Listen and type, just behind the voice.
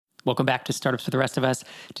Welcome back to Startups for the Rest of Us.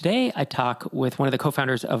 Today, I talk with one of the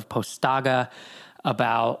co-founders of Postaga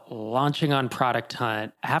about launching on Product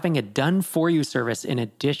Hunt, having a done-for-you service in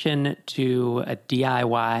addition to a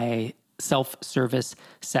DIY self-service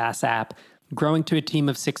SaaS app, growing to a team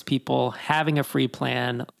of 6 people, having a free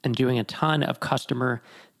plan, and doing a ton of customer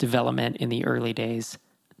development in the early days.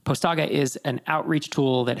 Postaga is an outreach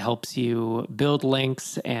tool that helps you build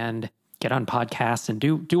links and get on podcasts and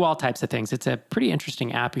do all types of things. It's a pretty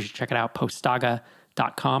interesting app. You should check it out,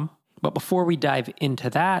 postaga.com. But before we dive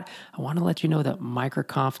into that, I want to let you know that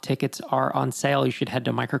MicroConf tickets are on sale. You should head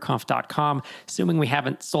to microconf.com. Assuming we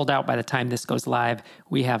haven't sold out by the time this goes live,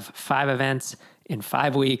 we have 5 events in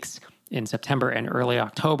 5 weeks in September and early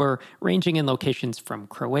October, ranging in locations from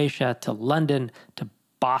Croatia to London to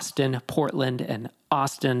Boston, Portland, and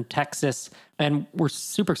Austin, Texas. And we're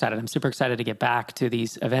super excited. I'm super excited to get back to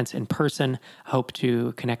these events in person. I hope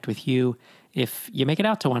to connect with you if you make it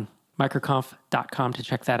out to one. Microconf.com to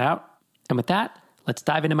check that out. And with that, let's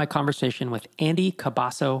dive into my conversation with Andy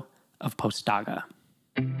Cabasso of Postaga.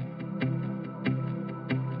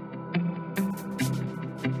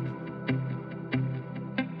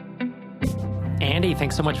 Andy,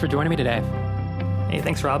 thanks so much for joining me today. Hey,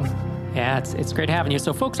 thanks, Rob. Yeah, it's great having you.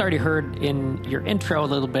 So folks already heard in your intro a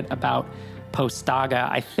little bit about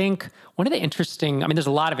Postaga. I think one of the there's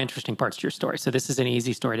a lot of interesting parts to your story, so this is an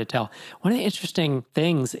easy story to tell. One of the interesting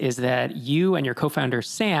things is that you and your co-founder,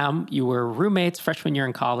 Sam, you were roommates freshman year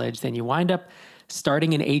in college, then you wind up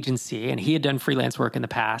starting an agency, and he had done freelance work in the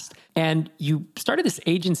past. And you started this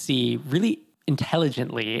agency really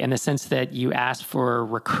intelligently in the sense that you asked for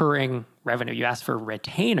recurring revenue, you asked for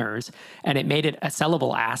retainers, and it made it a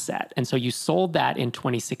sellable asset. And so you sold that in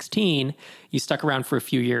 2016. You stuck around for a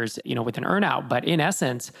few years, with an earnout. But in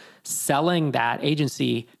essence, selling that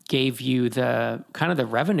agency gave you the kind of the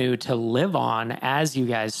revenue to live on as you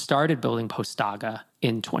guys started building Postaga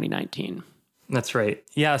in 2019. That's right.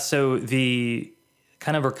 Yeah. So the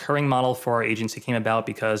kind of recurring model for our agency came about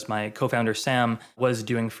because my co-founder, Sam, was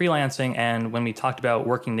doing freelancing. And when we talked about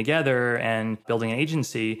working together and building an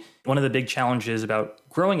agency, one of the big challenges about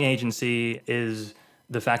growing an agency is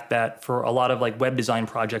the fact that for a lot of web design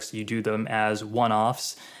projects, you do them as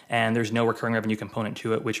one-offs and there's no recurring revenue component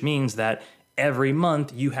to it, which means that every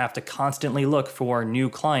month you have to constantly look for new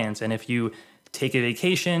clients. And if you take a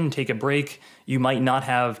vacation, take a break, you might not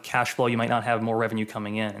have cash flow, you might not have more revenue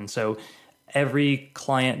coming in. And so every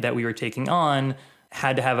client that we were taking on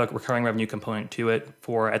had to have a recurring revenue component to it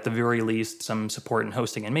for, at the very least, some support and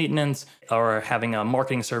hosting and maintenance, or having a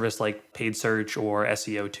marketing service like paid search or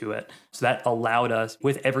SEO to it. So that allowed us,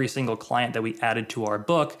 with every single client that we added to our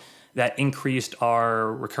book, that increased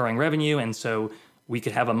our recurring revenue. And so we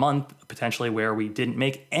could have a month potentially where we didn't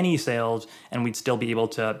make any sales and we'd still be able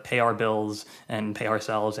to pay our bills and pay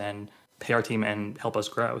ourselves and pay our team and help us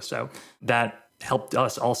grow. So that helped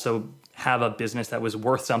us also have a business that was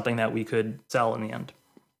worth something that we could sell in the end.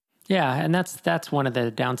 Yeah, and that's one of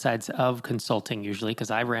the downsides of consulting usually, because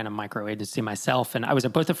I ran a micro agency myself, and I was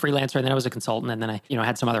both a freelancer and then I was a consultant, and then I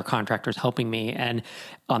had some other contractors helping me. And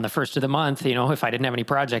on the first of the month, if I didn't have any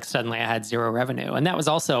projects, suddenly I had 0 revenue. And that was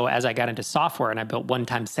also as I got into software and I built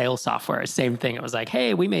one-time sales software. Same thing. It was like,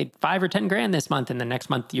 hey, we made 5 or 10 grand this month, and the next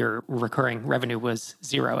month your recurring revenue was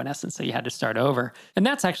 0 in essence. So you had to start over. And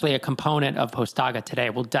that's actually a component of Postaga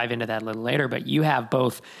today. We'll dive into that a little later, but you have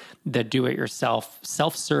both the do-it-yourself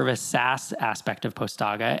self-service SaaS aspect of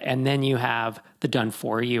Postaga, and then you have the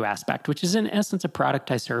done-for-you aspect, which is in essence a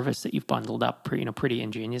productized service that you've bundled up pretty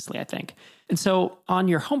ingeniously, I think. And so on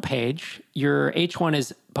your homepage, your H1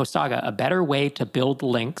 is Postaga, a better way to build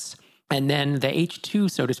links. And then the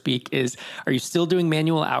H2, so to speak, is, are you still doing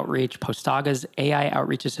manual outreach? Postaga's AI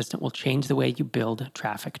outreach assistant will change the way you build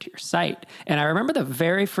traffic to your site. And I remember the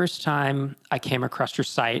very first time I came across your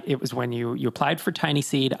site, it was when you applied for Tiny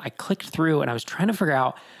Seed. I clicked through and I was trying to figure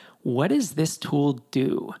out, what does this tool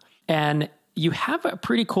do? And you have a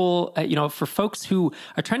pretty cool, for folks who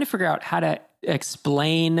are trying to figure out how to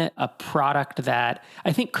explain a product that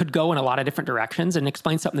I think could go in a lot of different directions and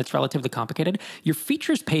explain something that's relatively complicated. Your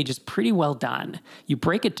features page is pretty well done. You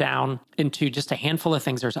break it down into just a handful of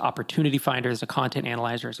things. There's an opportunity finder, there's a content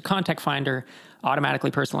analyzer, there's a contact finder,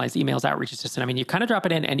 automatically personalized emails, outreach assistant. You kind of drop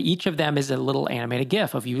it in and each of them is a little animated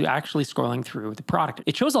GIF of you actually scrolling through the product.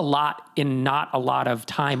 It shows a lot in not a lot of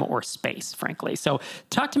time or space, frankly. So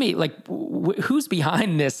talk to me, who's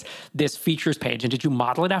behind this features page? And did you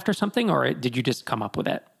model it after something, or did you just come up with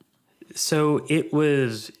it? So it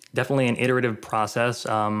was definitely an iterative process.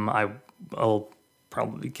 I'll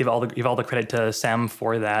probably give all the credit to Sam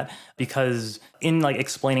for that, because in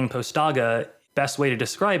explaining Postaga, best way to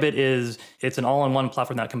describe it is it's an all-in-one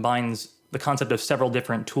platform that combines the concept of several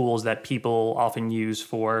different tools that people often use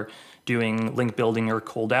for doing link building or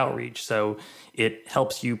cold outreach. So it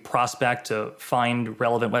helps you prospect to find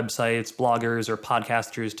relevant websites, bloggers, or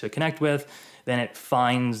podcasters to connect with. Then it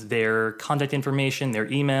finds their contact information, their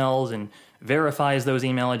emails, and verifies those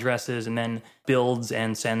email addresses, and then builds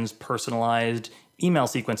and sends personalized email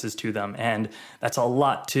sequences to them. And that's a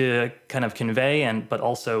lot to kind of convey, but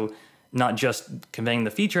also not just conveying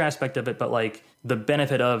the feature aspect of it, but like the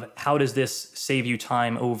benefit of how does this save you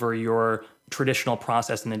time over your traditional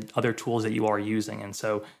process and the other tools that you are using. And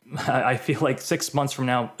so I feel like 6 months from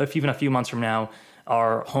now, even a few months from now,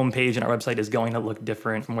 our homepage and our website is going to look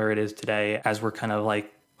different from where it is today, as we're kind of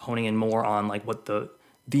like honing in more on like what the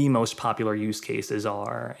most popular use cases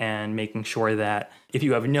are, and making sure that if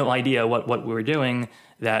you have no idea what we're doing,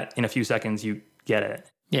 that in a few seconds you get it.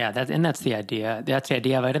 Yeah, that's the idea. That's the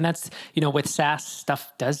idea of it. And that's, with SaaS,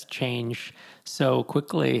 stuff does change so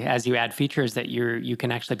quickly as you add features that you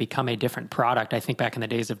can actually become a different product. I think back in the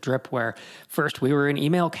days of Drip, where first we were an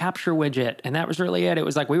email capture widget, and that was really it. It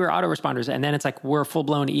was like we were autoresponders, and then it's like we're a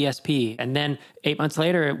full-blown ESP. And then 8 months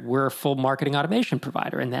later, we're a full marketing automation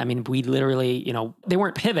provider. And I mean, we literally, they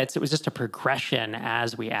weren't pivots. It was just a progression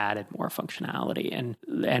as we added more functionality.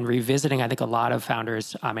 And revisiting, I think a lot of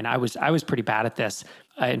founders, I mean, I was pretty bad at this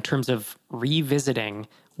in terms of revisiting.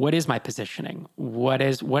 What is my positioning? What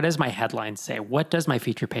does my headline say? What does my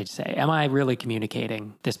feature page say? Am I really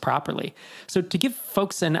communicating this properly? So to give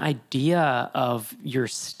folks an idea of your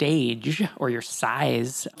stage or your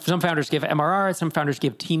size, some founders give MRR, some founders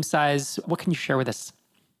give team size. What can you share with us?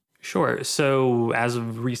 Sure. So as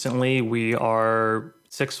of recently, we are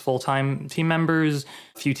 6 full-time team members,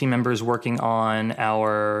 a few team members working on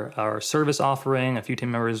our service offering, a few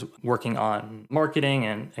team members working on marketing,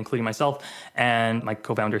 and including myself, and my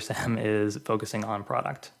co-founder Sam is focusing on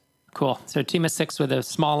product. Cool. So a team of 6 with a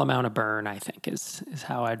small amount of burn, I think is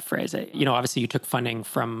how I'd phrase it. Obviously you took funding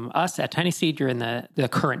from us at Tiny Seed. You're in the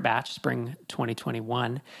current batch, spring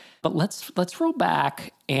 2021. But let's roll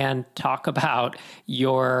back and talk about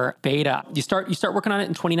your beta. You start working on it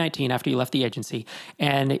in 2019 after you left the agency,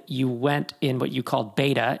 and you went in what you called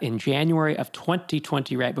beta in January of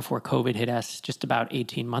 2020, right before COVID hit us just about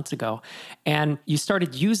 18 months ago. And you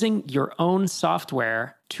started using your own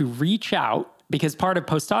software to reach out, because part of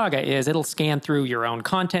Postaga is it'll scan through your own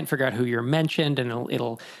content, figure out who you're mentioned, and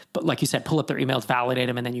it'll, but like you said, pull up their emails, validate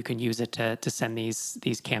them, and then you can use it to send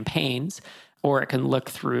these campaigns. Or it can look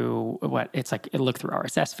through it'll look through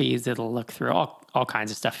RSS feeds, it'll look through all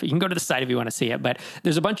kinds of stuff. You can go to the site if you want to see it, but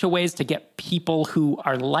there's a bunch of ways to get people who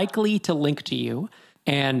are likely to link to you,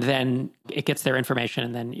 and then it gets their information,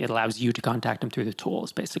 and then it allows you to contact them through the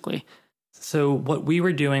tools, basically. So what we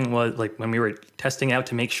were doing was, like, when we were testing out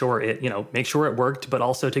to make sure it worked, but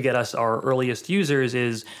also to get us our earliest users,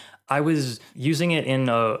 is I was using it in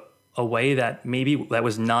a way that maybe that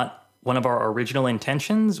was not one of our original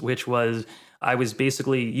intentions, which was I was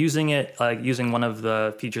basically using it, using one of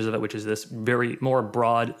the features of it, which is this very more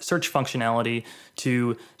broad search functionality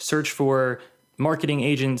to search for marketing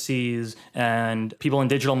agencies and people in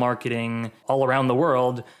digital marketing all around the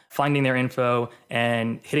world, finding their info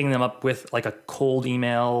and hitting them up with like a cold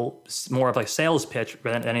email, more of like sales pitch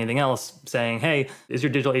than anything else, saying, hey, is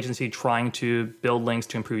your digital agency trying to build links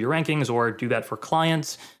to improve your rankings or do that for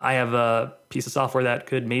clients? I have a piece of software that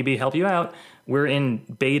could maybe help you out. We're in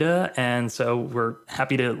beta, and so we're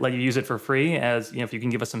happy to let you use it for free, as if you can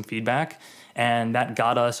give us some feedback. And that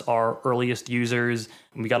got us our earliest users.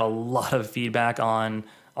 We got a lot of feedback on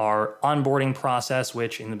our onboarding process,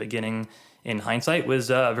 which in the beginning, in hindsight, was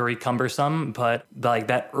very cumbersome. But like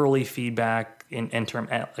that early feedback in term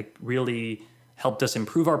like really helped us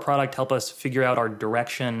improve our product, help us figure out our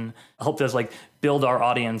direction, helped us like build our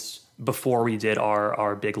audience before we did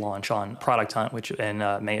our big launch on Product Hunt, which in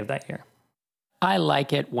May of that year. I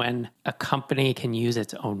like it when a company can use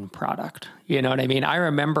its own product. You know what I mean? I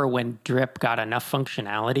remember when Drip got enough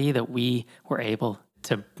functionality that we were able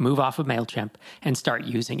to move off of MailChimp and start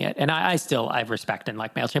using it. And I respect and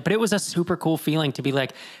like MailChimp, but it was a super cool feeling to be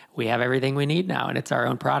like, we have everything we need now and it's our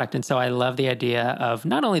own product. And so I love the idea of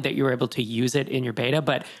not only that you were able to use it in your beta,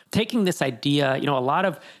 but taking this idea, a lot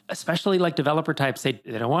of, especially like developer types, they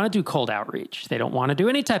don't want to do cold outreach. They don't want to do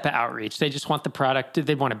any type of outreach. They just want the product.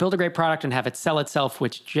 They want to build a great product and have it sell itself,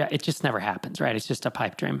 which it just never happens, right? It's just a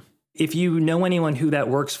pipe dream. If you know anyone who that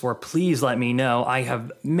works for, please let me know. I have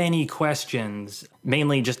many questions,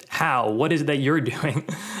 mainly just what is it that you're doing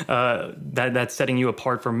that's setting you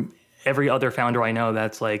apart from every other founder I know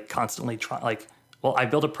that's like constantly I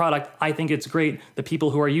built a product. I think it's great. The people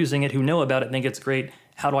who are using it, who know about it, think it's great.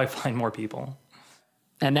 how do I find more people?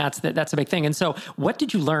 And that's a big thing. And so what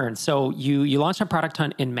did you learn? So you launched a Product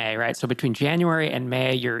Hunt in May, right? So between January and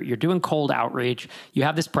May, you're doing cold outreach. You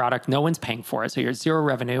have this product, no one's paying for it. So you're at zero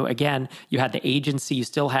revenue. Again, you had the agency, you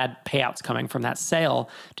still had payouts coming from that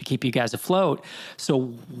sale to keep you guys afloat. So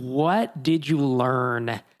what did you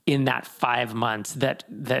learn in that 5 months that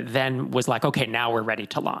then was like, okay, now we're ready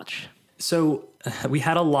to launch? So we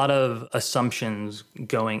had a lot of assumptions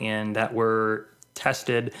going in that were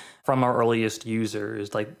tested from our earliest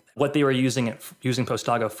users, like what they were using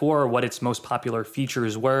Postaga for, what its most popular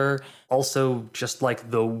features were. Also, just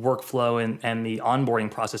like the workflow and the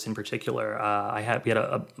onboarding process in particular. We had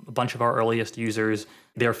a bunch of our earliest users.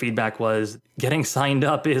 Their feedback was getting signed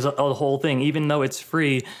up is a whole thing. Even though it's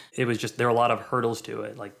free, it was just, there are a lot of hurdles to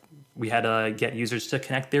it. Like we had to get users to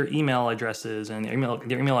connect their email addresses and their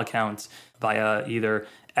email accounts via either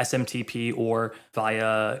SMTP or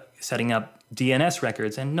via setting up DNS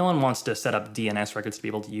records, and no one wants to set up DNS records to be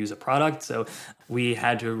able to use a product. So we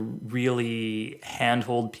had to really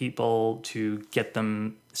handhold people to get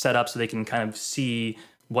them set up so they can kind of see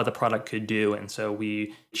what the product could do. And so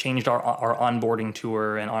we changed our onboarding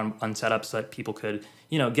tour and on setup so that people could,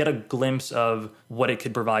 get a glimpse of what it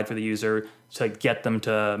could provide for the user to get them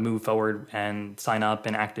to move forward and sign up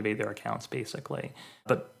and activate their accounts, basically.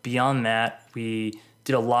 But beyond that, we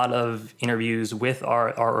did a lot of interviews with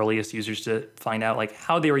our earliest users to find out like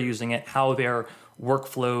how they were using it, how their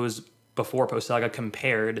workflows before Postaga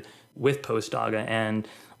compared with Postaga. And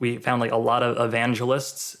we found like a lot of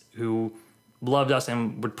evangelists who loved us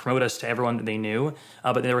and would promote us to everyone that they knew.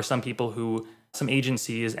 But there were some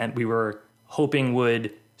agencies, and we were hoping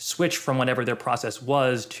would switch from whatever their process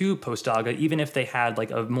was to Postaga, even if they had like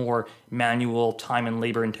a more manual, time and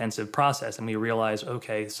labor intensive process. And we realized,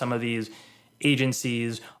 okay, some of these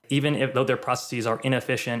agencies, though their processes are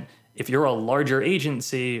inefficient, if you're a larger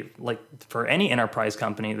agency, like for any enterprise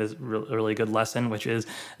company, there's a really good lesson, which is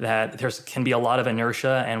that there can be a lot of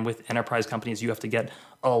inertia. And with enterprise companies, you have to get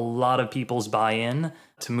a lot of people's buy-in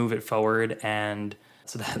to move it forward. And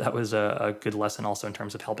so that was a good lesson also in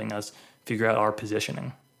terms of helping us figure out our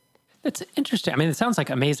positioning. It's interesting. I mean, it sounds like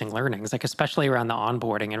amazing learnings, like especially around the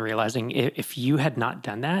onboarding and realizing if you had not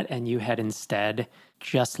done that and you had instead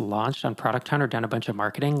just launched on Product Hunt or done a bunch of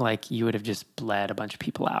marketing, like you would have just bled a bunch of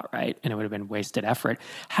people out, right? And it would have been wasted effort.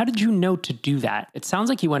 How did you know to do that? It sounds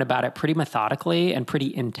like you went about it pretty methodically and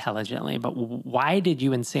pretty intelligently, but why did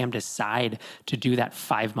you and Sam decide to do that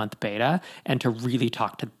 5-month beta and to really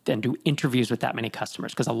talk to and do interviews with that many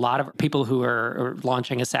customers? Because a lot of people who are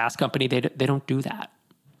launching a SaaS company, they don't do that.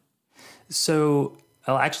 So,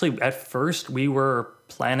 actually, at first, we were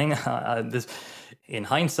planning this. In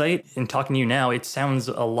hindsight, in talking to you now, it sounds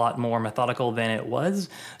a lot more methodical than it was.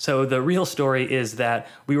 So the real story is that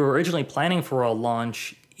we were originally planning for a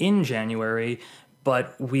launch in January,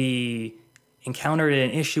 but we encountered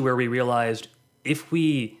an issue where we realized if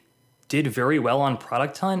we did very well on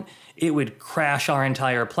Product Hunt, it would crash our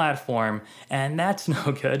entire platform, and that's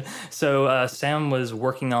no good. So Sam was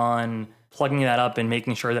working on plugging that up and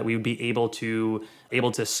making sure that we would be able to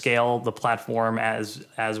scale the platform as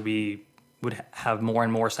we would have more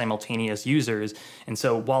and more simultaneous users. And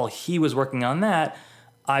so while he was working on that,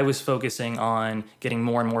 I was focusing on getting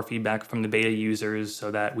more and more feedback from the beta users so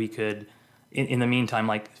that we could, in the meantime,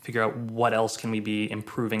 like figure out what else can we be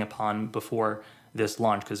improving upon before this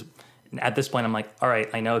launch. Because at this point, I'm like, all right,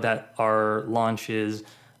 I know that our launch is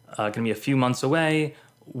going to be a few months away.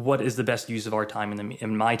 What is the best use of our time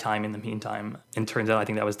in my time in the meantime? And turns out I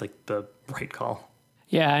think that was like the right call.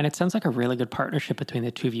 Yeah, and it sounds like a really good partnership between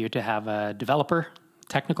the two of you to have a developer,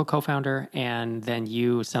 technical co-founder, and then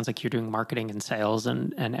you, sounds like you're doing marketing and sales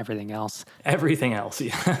and everything else. Everything else,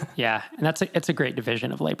 yeah. Yeah, and it's a great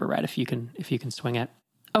division of labor, right? If you can swing it.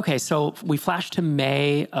 Okay, so we flashed to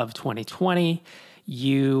May of 2020.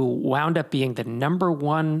 You wound up being the number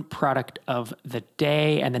 1 product of the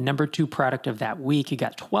day and the number 2 product of that week. You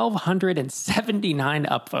got 1,279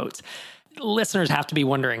 upvotes. Listeners have to be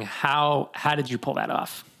wondering, how did you pull that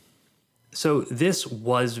off? So this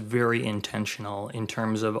was very intentional in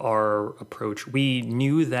terms of our approach. We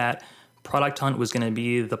knew that Product Hunt was going to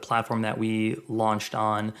be the platform that we launched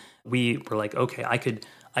on. We were like, okay, I could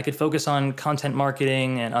focus on content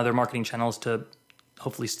marketing and other marketing channels to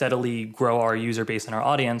hopefully steadily grow our user base and our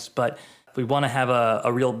audience. But we want to have a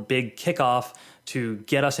real big kickoff to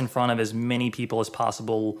get us in front of as many people as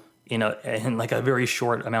possible in like a very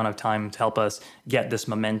short amount of time to help us get this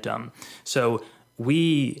momentum. So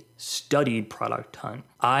we studied Product Hunt.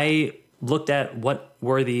 I looked at what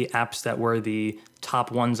were the apps that were the top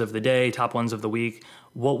ones of the day, top ones of the week,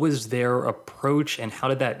 what was their approach and how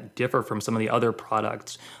did that differ from some of the other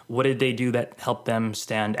products? What did they do that helped them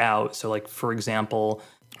stand out? So like, for example,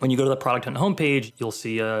 when you go to the Product Hunt homepage, you'll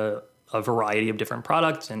see a variety of different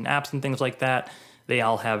products and apps and things like that. They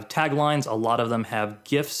all have taglines. A lot of them have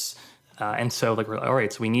GIFs. And so like, we're like, all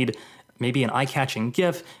right, so we need maybe an eye-catching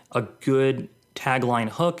GIF, a good tagline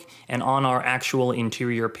hook, and on our actual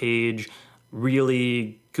interior page,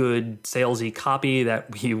 really good salesy copy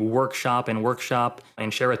that we workshop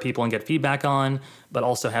and share with people and get feedback on, but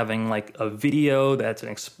also having like a video that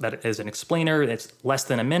is an explainer that's less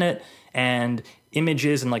than a minute, and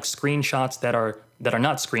images and like screenshots that are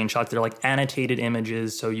not screenshots, they're like annotated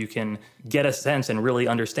images, so you can get a sense and really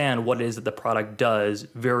understand what it is that the product does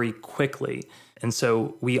very quickly. And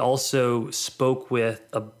so we also spoke with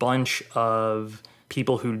a bunch of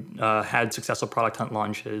people who had successful Product Hunt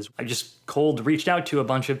launches. I just cold reached out to a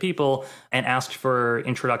bunch of people and asked for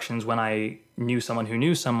introductions when I knew someone who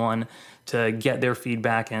knew someone to get their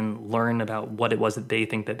feedback and learn about what it was that they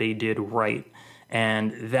think that they did right.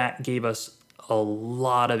 And that gave us a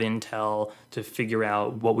lot of intel to figure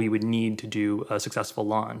out what we would need to do a successful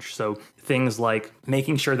launch. So things like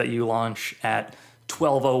making sure that you launch at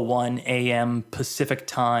 12:01 a.m. Pacific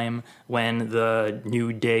time when the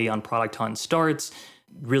new day on Product Hunt starts,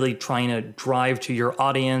 really trying to drive to your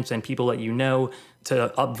audience and people that you know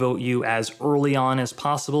to upvote you as early on as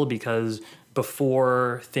possible, because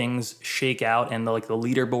before things shake out and the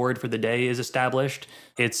leaderboard for the day is established,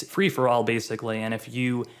 it's free for all basically. And if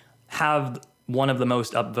you have one of the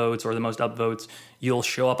most upvotes or the most upvotes, you'll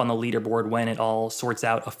show up on the leaderboard when it all sorts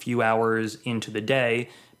out a few hours into the day.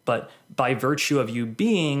 But by virtue of you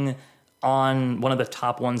being on one of the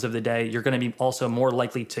top ones of the day, you're going to be also more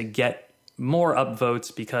likely to get more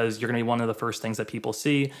upvotes because you're going to be one of the first things that people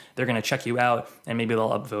see. They're going to check you out and maybe they'll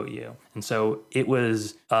upvote you. And so it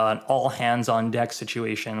was an all hands on deck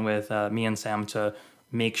situation with me and Sam to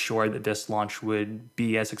make sure that this launch would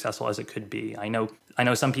be as successful as it could be. I know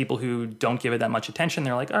some people who don't give it that much attention.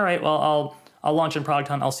 They're like, all right, well, I'll launch in Product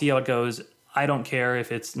Hunt. I'll see how it goes. I don't care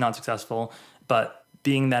if it's not successful. But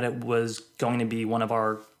being that it was going to be one of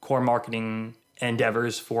our core marketing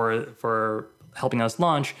endeavors for helping us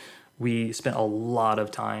launch, we spent a lot of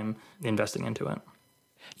time investing into it.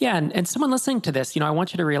 Yeah, and someone listening to this, I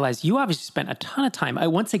want you to realize you obviously spent a ton of time.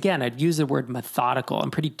 I'd use the word methodical. I'm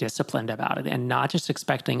pretty disciplined about it and not just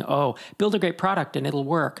expecting, build a great product and it'll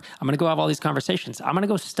work. I'm going to go have all these conversations. I'm going to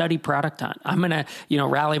go study Product Hunt. I'm going to,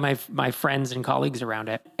 rally my friends and colleagues around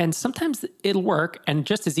it. And sometimes it'll work. And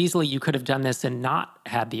just as easily, you could have done this and not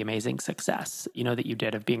had the amazing success, that you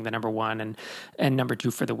did of being the number one and number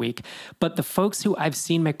two for the week. But the folks who I've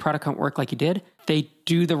seen make Product Hunt work like you did, they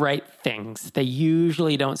do the right things. They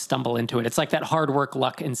usually don't stumble into it. It's like that hard work,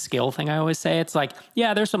 luck, and skill thing I always say. It's like,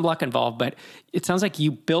 yeah, there's some luck involved, but it sounds like you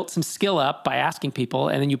built some skill up by asking people,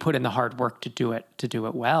 and then you put in the hard work to do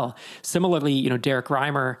it well. Similarly, Derek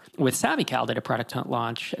Reimer with SavvyCal did a Product Hunt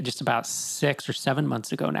launch just about 6 or 7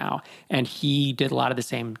 months ago now, and he did a lot of the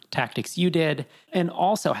same tactics you did and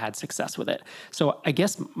also had success with it. So I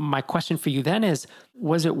guess my question for you then is,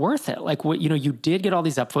 was it worth it? Like, what, you did get all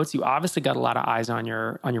these upvotes. You obviously got a lot of eyes on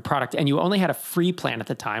your product, and you only had a free plan at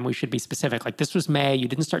the time. We should be specific. Like, this was May. You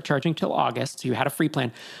didn't start charging till August, so you had a free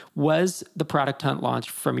plan. Was the Product Hunt launch,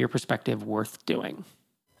 from your perspective, worth doing?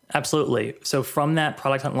 Absolutely. So from that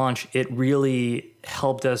Product Hunt launch, it really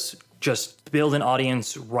helped us just build an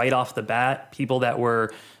audience right off the bat. People that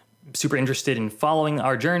were super interested in following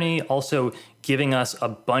our journey, also giving us a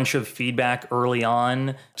bunch of feedback early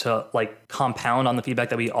on to compound on the feedback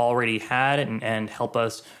that we already had and help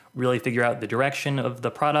us really figure out the direction of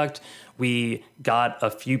the product. We got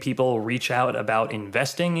a few people reach out about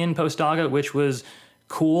investing in Postdogga, which was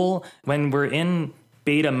cool. When we're in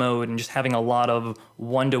beta mode and just having a lot of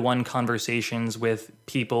one-to-one conversations with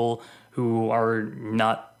people who are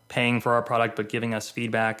not paying for our product but giving us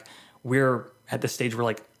feedback, we're at the stage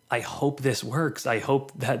where I hope this works. I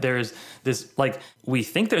hope that there's this, we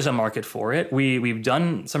think there's a market for it. We've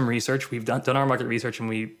done some research. We've done our market research, and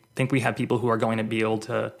we think we have people who are going to be able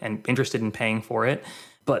to and interested in paying for it.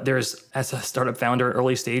 But there's, as a startup founder,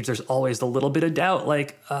 early stage, there's always a little bit of doubt.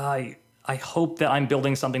 I hope that I'm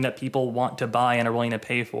building something that people want to buy and are willing to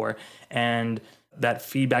pay for. And that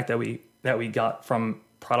feedback that we got from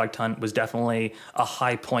Product Hunt was definitely a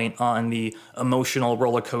high point on the emotional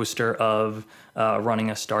roller coaster of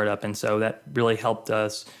running a startup. And so that really helped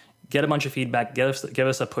us get a bunch of feedback, give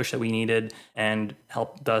us a push that we needed, and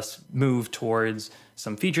helped us move towards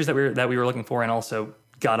some features that we were looking for, and also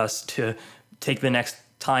got us to take the next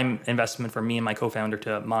time investment for me and my co-founder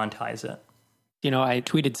to monetize it. I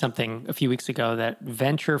tweeted something a few weeks ago that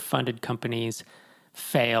venture-funded companies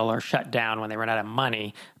fail or shut down when they run out of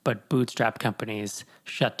money, but bootstrap companies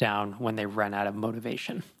shut down when they run out of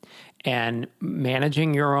motivation. And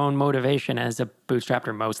managing your own motivation as a bootstrapped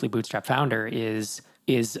or mostly bootstrap founder is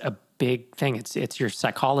a big thing. It's your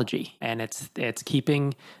psychology, and it's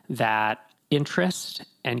keeping that interest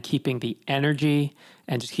and keeping the energy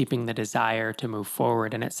and just keeping the desire to move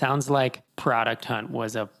forward. And it sounds like Product Hunt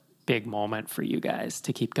was a big moment for you guys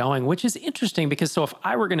to keep going, which is interesting because so if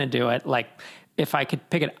I were going to do it, like if I could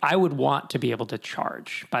pick it, I would want to be able to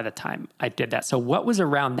charge by the time I did that. So what was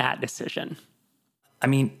around that decision? I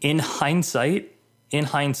mean, in hindsight,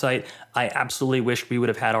 I absolutely wish we would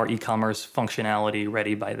have had our e-commerce functionality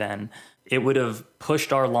ready by then. It would have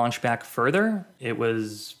pushed our launch back further. It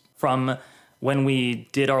was from when we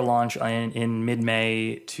did our launch in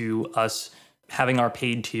mid-May to us having our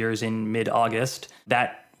paid tiers in mid-August.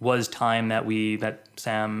 That was time that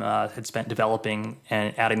Sam had spent developing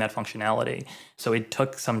and adding that functionality. So it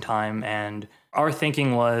took some time, and our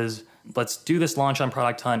thinking was, let's do this launch on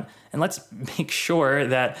Product Hunt, and let's make sure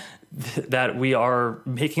that we are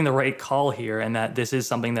making the right call here, and that this is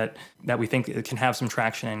something that we think can have some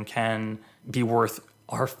traction and can be worth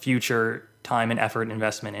our future time and effort and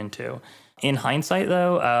investment into. In hindsight,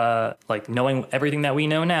 though, like knowing everything that we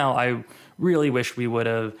know now, I really wish we would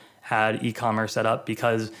have had e-commerce set up,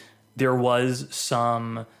 because there was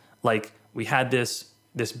some, like, we had this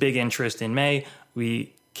big interest in May.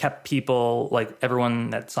 We kept people, like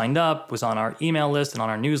everyone that signed up was on our email list and on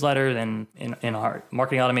our newsletter and in our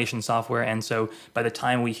marketing automation software. And so by the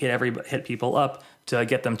time we hit people up to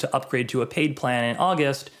get them to upgrade to a paid plan in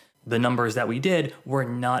August, the numbers that we did were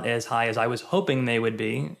not as high as I was hoping they would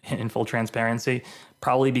be, in full transparency,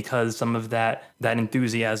 probably because some of that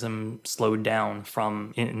enthusiasm slowed down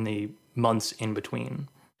from in the months in between.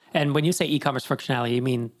 And when you say e-commerce functionality, you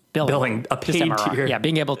mean billing a paid tier. Yeah,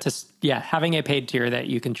 being able to, having a paid tier that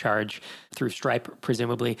you can charge through Stripe,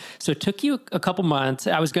 presumably. So it took you a couple months.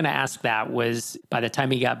 I was going to ask that, was by the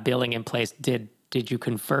time you got billing in place, did you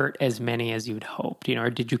convert as many as you'd hoped, or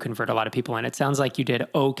did you convert a lot of people? And it sounds like you did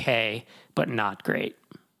okay, but not great.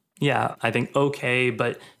 Yeah, I think okay,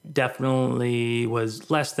 but definitely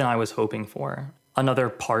was less than I was hoping for. Another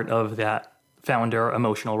part of that founder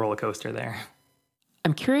emotional roller coaster there.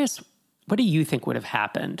 I'm curious, what do you think would have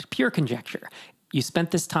happened? Pure conjecture. You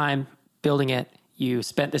spent this time building it. You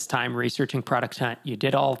spent this time researching Product Hunt. You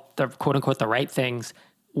did all the quote unquote the right things.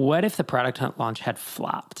 What if the Product Hunt launch had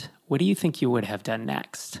flopped? What do you think you would have done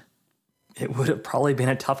next? It would have probably been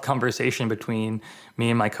a tough conversation between me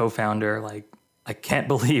and my co-founder. Like, I can't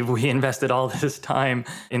believe we invested all this time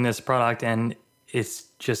in this product and it's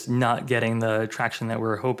just not getting the traction that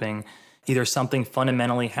we're hoping. Either something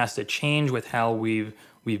fundamentally has to change with how we've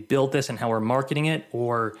built this and how we're marketing it,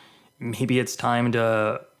 or maybe it's time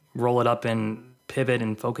to roll it up and pivot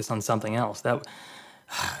and focus on something else. That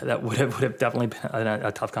would have definitely been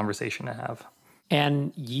a tough conversation to have.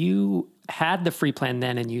 And you had the free plan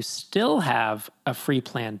then, and you still have a free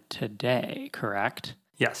plan today, correct?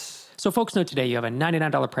 Yes. So folks know today you have a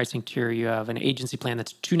 $99 pricing tier, you have an agency plan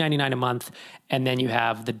that's $299 a month, and then you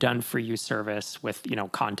have the done for you service with,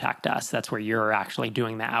 contact us. That's where you're actually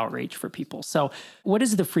doing the outreach for people. So what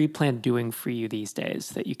is the free plan doing for you these days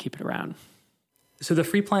that you keep it around? So the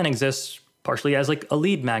free plan exists partially as like a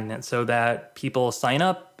lead magnet, so that people sign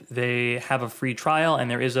up, they have a free trial, and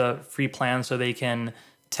there is a free plan so they can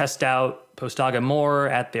test out Postaga more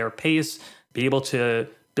at their pace, be able to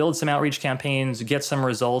build some outreach campaigns, get some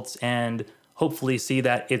results, and hopefully see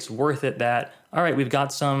that it's worth it, that, all right, we've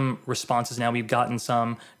got some responses now, we've gotten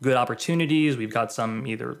some good opportunities, we've got some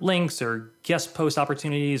either links or guest post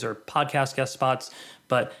opportunities or podcast guest spots,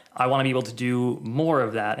 but I want to be able to do more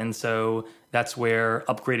of that. And so that's where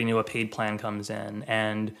upgrading to a paid plan comes in.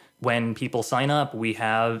 And when people sign up, we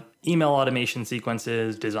have email automation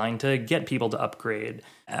sequences designed to get people to upgrade.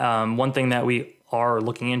 One thing that we are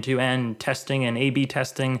looking into and testing and A/B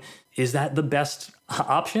testing, is that the best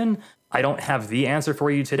option? I don't have the answer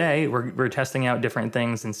for you today. We're testing out different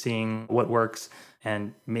things and seeing what works.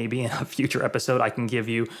 And maybe in a future episode, I can give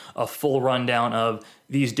you a full rundown of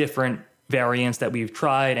these different variants that we've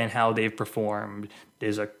tried and how they've performed.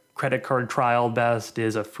 Is a credit card trial best?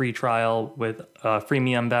 Is a free trial with a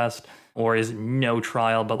freemium best? Or is no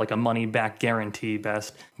trial but like a money back guarantee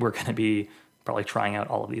best? We're going to be probably trying out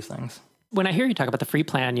all of these things. When I hear you talk about the free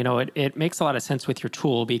plan, it makes a lot of sense with your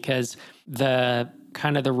tool, because the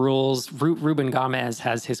rules, Ruben Gomez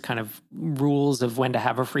has his kind of rules of when to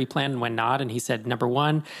have a free plan and when not. And he said, number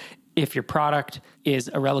one, if your product is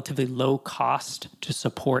a relatively low cost to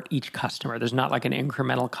support each customer. There's not like an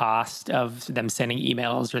incremental cost of them sending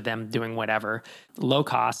emails or them doing whatever. Low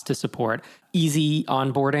cost to support, easy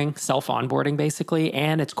onboarding, self-onboarding basically,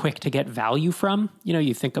 and it's quick to get value from.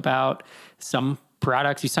 You think about some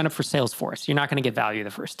products, you sign up for Salesforce, you're not going to get value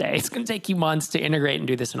the first day. It's going to take you months to integrate and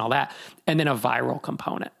do this and all that. And then a viral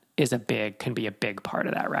component can be a big part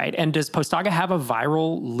of that, right? And does Postaga have a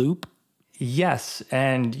viral loop? Yes,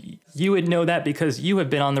 and you would know that because you have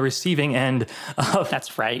been on the receiving end of...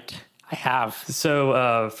 That's right. I have.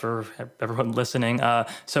 So for everyone listening,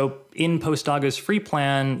 so in Postaga's free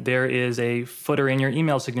plan, there is a footer in your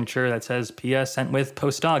email signature that says PS sent with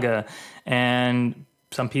Postaga. And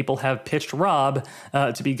some people have pitched Rob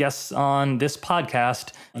to be guests on this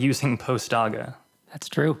podcast using Postaga. That's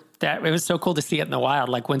true. It was so cool to see it in the wild.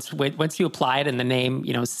 Like once you apply it and the name,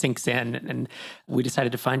 sinks in, and we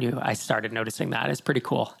decided to find you, I started noticing that. It's pretty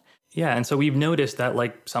cool. Yeah, and so we've noticed that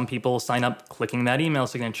like some people sign up clicking that email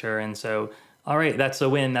signature, and so all right, that's a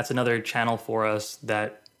win. That's another channel for us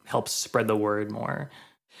that helps spread the word more.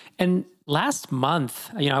 And last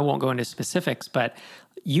month, I won't go into specifics, but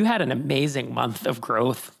you had an amazing month of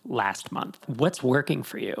growth last month. What's working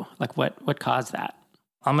for you? Like what caused that?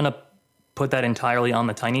 I'm going to put that entirely on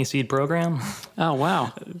the Tiny Seed program. Oh,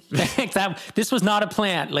 wow. This was not a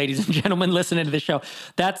plant, ladies and gentlemen, listening to the show.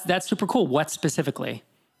 That's super cool. What specifically?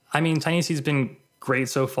 I mean, Tiny Seed's been great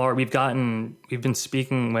so far. We've been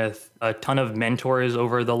speaking with a ton of mentors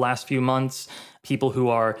over the last few months, people who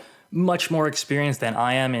are much more experienced than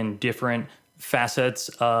I am in different facets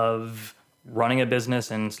of running a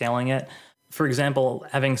business and scaling it. For example,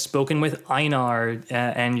 having spoken with Einar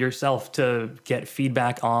and yourself to get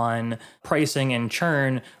feedback on pricing and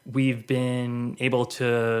churn, we've been able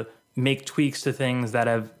to make tweaks to things that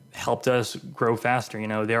have helped us grow faster.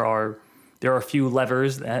 There are a few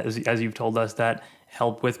levers, as you've told us, that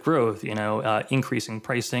help with growth, increasing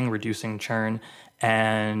pricing, reducing churn,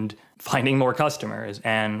 and finding more customers.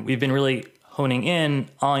 And we've been really honing in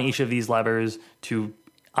on each of these levers to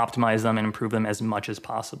optimize them and improve them as much as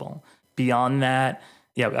possible. Beyond that,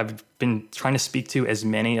 I've been trying to speak to as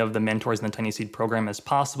many of the mentors in the Tiny Seed program as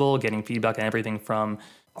possible, getting feedback on everything from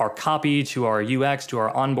our copy to our UX to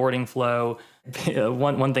our onboarding flow.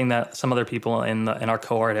 One thing that some other people in our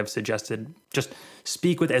cohort have suggested, just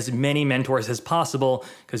speak with as many mentors as possible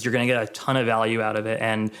because you're going to get a ton of value out of it.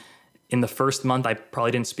 And in the first month, I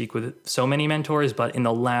probably didn't speak with so many mentors, but in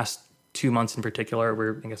the last 2 months in particular,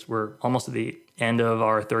 we're almost at the end of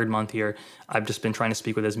our third month here. I've just been trying to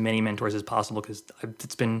speak with as many mentors as possible because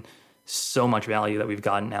it's been so much value that we've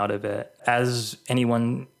gotten out of it. As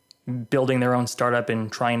anyone building their own startup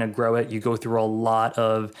and trying to grow it, you go through a lot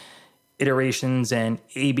of iterations and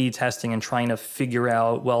A/B testing and trying to figure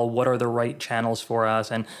out, well, what are the right channels for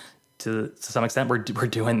us? And to some extent, we're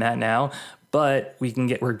doing that now. But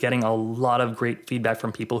we're getting a lot of great feedback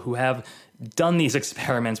from people who have done these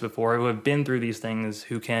experiments before, who have been through these things,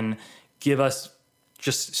 who can give us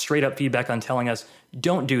just straight up feedback on telling us,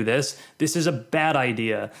 don't do this. This is a bad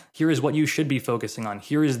idea. Here is what you should be focusing on.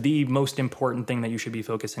 Here is the most important thing that you should be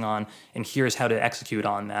focusing on. And here's how to execute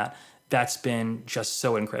on that. That's been just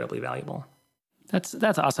so incredibly valuable. That's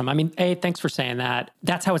awesome. I mean, thanks for saying that.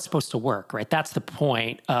 That's how it's supposed to work, right? That's the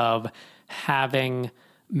point of having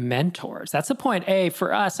mentors. That's the point,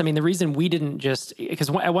 for us. I mean, the reason we didn't just, because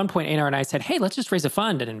at one point, Einar and I said, hey, let's just raise a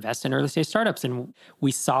fund and invest in early stage startups. And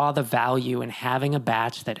we saw the value in having a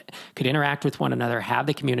batch that could interact with one another, have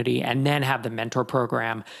the community, and then have the mentor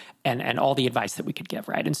program and all the advice that we could give,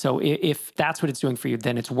 right? And so if that's what it's doing for you,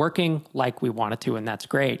 then it's working like we want it to, and that's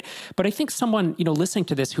great. But I think someone, listening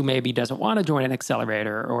to this who maybe doesn't want to join an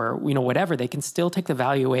accelerator or, whatever, they can still take the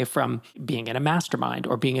value away from being in a mastermind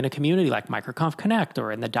or being in a community like MicroConf Connect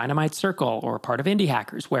or in the Dynamite Circle or part of Indie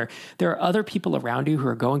Hackers, where there are other people around you who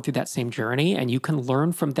are going through that same journey and you can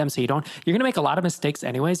learn from them. So you're going to make a lot of mistakes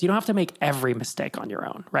anyways. You don't have to make every mistake on your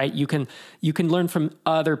own, right? You can learn from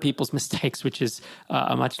other people's mistakes, which is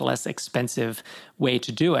a much less expensive way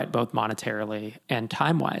to do it, both monetarily and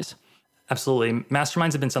time-wise. Absolutely.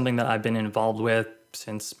 Masterminds have been something that I've been involved with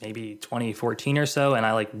since maybe 2014 or so, and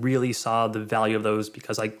I really saw the value of those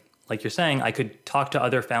because like you're saying, I could talk to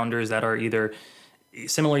other founders that are either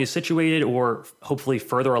similarly situated or hopefully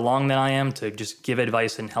further along than I am to just give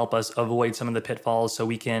advice and help us avoid some of the pitfalls so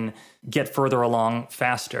we can get further along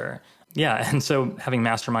faster. Yeah, and so having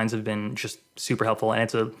masterminds have been just super helpful, and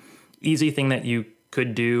it's a easy thing that you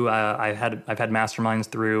could do. I've had masterminds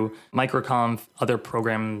through MicroConf, other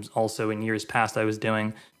programs also in years past I was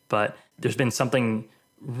doing, but there's been something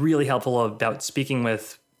really helpful about speaking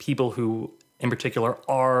with people who in particular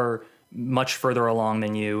are much further along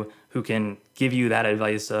than you who can give you that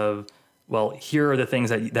advice of, well, here are the things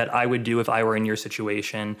that I would do if I were in your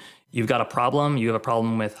situation. You've got a problem. You have a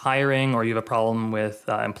problem with hiring, or you have a problem with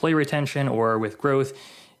employee retention or with growth.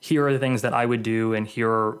 Here are the things that I would do, and here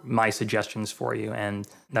are my suggestions for you. And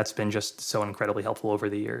that's been just so incredibly helpful over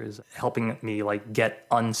the years, helping me like get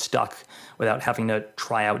unstuck without having to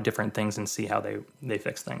try out different things and see how they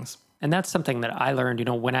fix things. And that's something that I learned,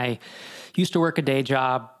 when I used to work a day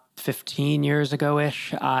job 15 years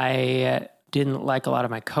ago-ish, I didn't like a lot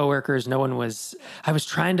of my coworkers. I was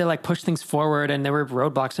trying to like push things forward, and there were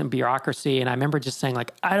roadblocks and bureaucracy. And I remember just saying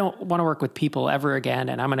like, I don't want to work with people ever again.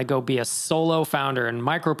 And I'm going to go be a solo founder and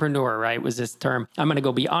micropreneur, right? Was this term. I'm going to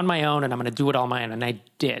go be on my own, and I'm going to do it all my own. And I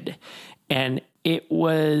did. And it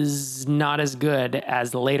was not as good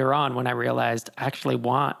as later on when I realized I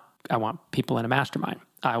want people in a mastermind.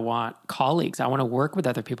 I want colleagues. I want to work with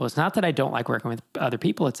other people. It's not that I don't like working with other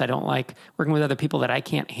people. It's I don't like working with other people that I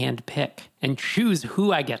can't hand pick and choose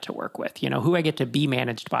who I get to work with, who I get to be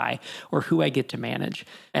managed by or who I get to manage.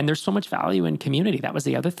 And there's so much value in community. That was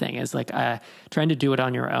the other thing, is like trying to do it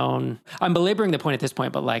on your own. I'm belaboring the point at this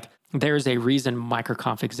point, but like there's a reason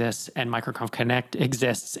MicroConf exists and MicroConf Connect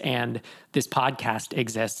exists and this podcast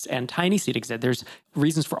exists and Tiny Seed exists. There's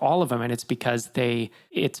reasons for all of them, and it's because they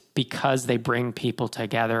bring people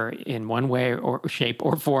together in one way or shape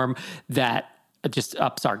or form that just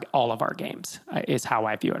ups all of our games, is how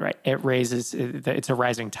I view it, right? It's a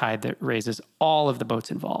rising tide that raises all of the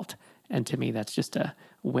boats involved. And to me, that's just a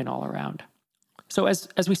win all around. So as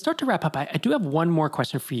we start to wrap up, I do have one more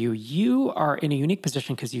question for you. You are in a unique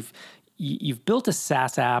position because you've built a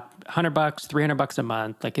SaaS app, $100, $300 a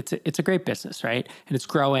month. Like it's a great business, right? And it's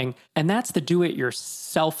growing. And that's the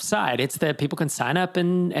do-it-yourself side. It's that people can sign up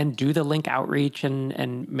and do the link outreach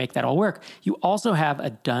and make that all work. You also have a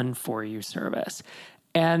done-for-you service.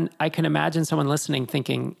 And I can imagine someone listening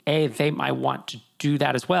thinking, they might want to do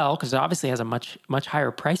that as well, because it obviously has a much, much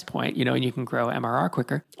higher price point, and you can grow MRR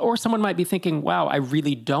quicker. Or someone might be thinking, wow, I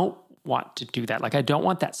really don't want to do that. Like, I don't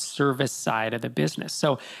want that service side of the business.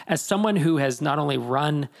 So as someone who has not only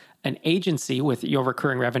run an agency with your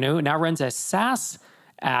recurring revenue, now runs a SaaS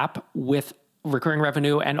app with recurring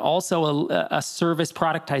revenue and also a service,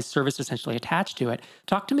 productized service essentially attached to it.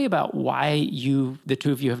 Talk to me about why the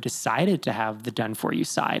two of you have decided to have the done for you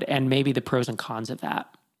side and maybe the pros and cons of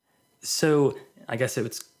that. So I guess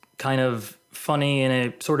it's kind of funny in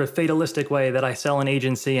a sort of fatalistic way that I sell an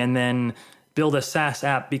agency and then build a SaaS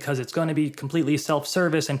app because it's going to be completely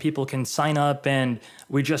self-service and people can sign up and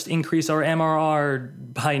we just increase our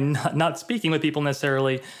MRR by not speaking with people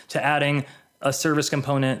necessarily, to adding a service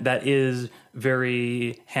component that is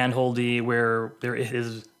very handholdy, where there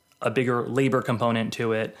is a bigger labor component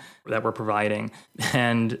to it that we're providing.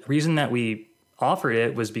 And the reason that we offered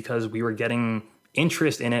it was because we were getting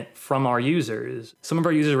interest in it from our users. Some of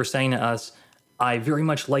our users were saying to us, I very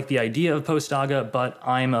much like the idea of Postaga, but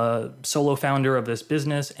I'm a solo founder of this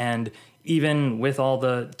business, and even with all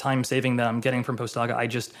the time saving that I'm getting from Postaga,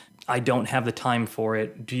 I don't have the time for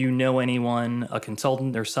it. Do you know anyone, a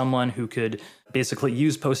consultant or someone who could basically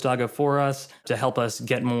use Postaga for us to help us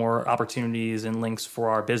get more opportunities and links for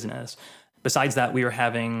our business? Besides that, we were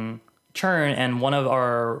having churn, and one of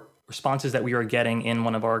our responses that we were getting in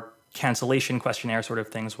one of our cancellation questionnaire sort of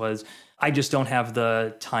things was, I just don't have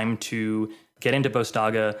the time to get into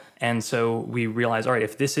Postaga. And so we realized, all right,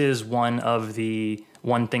 if this is one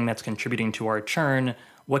thing that's contributing to our churn,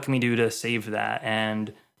 what can we do to save that?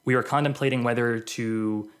 And we were contemplating whether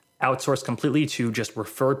to outsource completely to just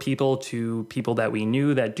refer people to people that we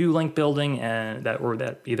knew that do link building and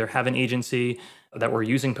that either have an agency that were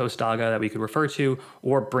using Postaga that we could refer to,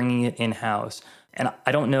 or bringing it in-house. And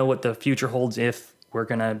I don't know what the future holds if we're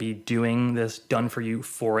going to be doing this done for you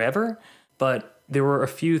forever, but there were a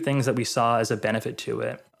few things that we saw as a benefit to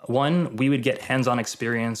it. One, we would get hands-on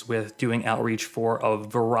experience with doing outreach for a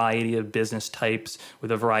variety of business types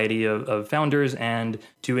with a variety of founders, and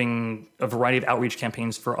doing a variety of outreach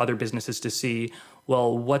campaigns for other businesses to see,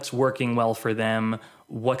 well, what's working well for them?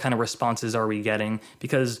 What kind of responses are we getting?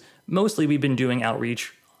 Because mostly we've been doing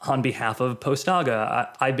outreach on behalf of Postaga.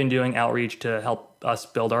 I've been doing outreach to help us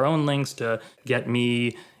build our own links, to get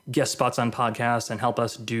me guest spots on podcasts and help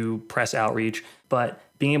us do press outreach. But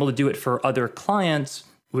being able to do it for other clients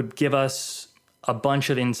would give us a bunch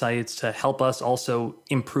of insights to help us also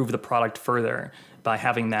improve the product further by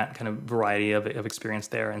having that kind of variety of experience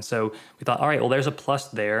there. And so we thought, all right, well, there's a plus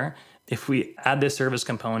there. If we add this service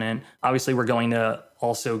component, obviously we're going to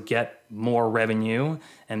also get more revenue,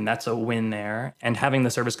 and that's a win there. And having the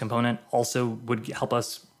service component also would help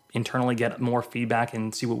us internally get more feedback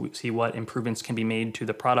and see what improvements can be made to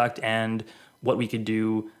the product and what we could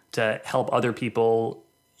do to help other people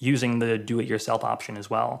using the do-it-yourself option as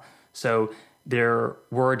well. So there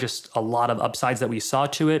were just a lot of upsides that we saw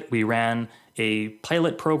to it. We ran a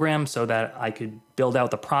pilot program so that I could build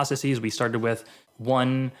out the processes. We started with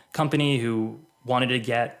one company who wanted to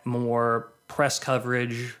get more press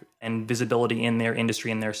coverage and visibility in their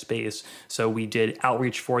industry, in their space. So we did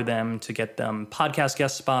outreach for them to get them podcast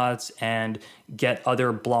guest spots and get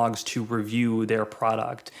other blogs to review their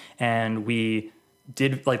product. And we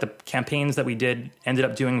did, like, the campaigns that we did ended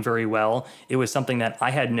up doing very well. It was something that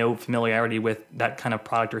I had no familiarity with, that kind of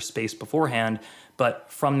product or space beforehand. But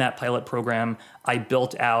from that pilot program, I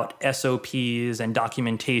built out SOPs and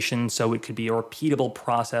documentation so it could be a repeatable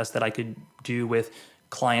process that I could do with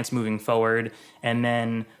clients moving forward. And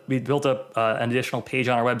then we built up an additional page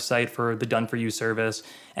on our website for the Done For You service.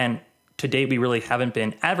 And to date, we really haven't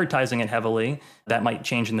been advertising it heavily. That might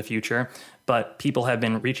change in the future. But people have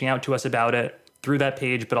been reaching out to us about it through that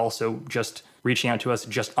page, but also just reaching out to us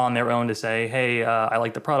just on their own to say, hey, I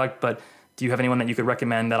like the product, but do you have anyone that you could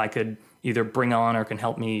recommend that I could either bring on or can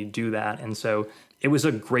help me do that? And so it was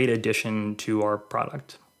a great addition to our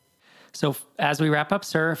product. So as we wrap up,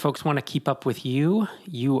 sir, if folks want to keep up with you,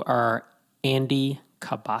 you are Andy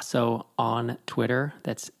Cabasso on Twitter.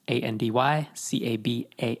 That's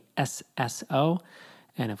AndyCabasso.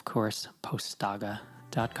 And of course,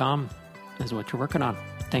 postdaga.com is what you're working on.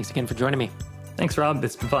 Thanks again for joining me. Thanks, Rob.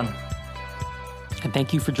 It's been fun. And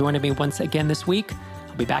thank you for joining me once again this week.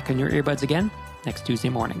 I'll be back on your earbuds again next Tuesday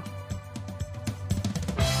morning.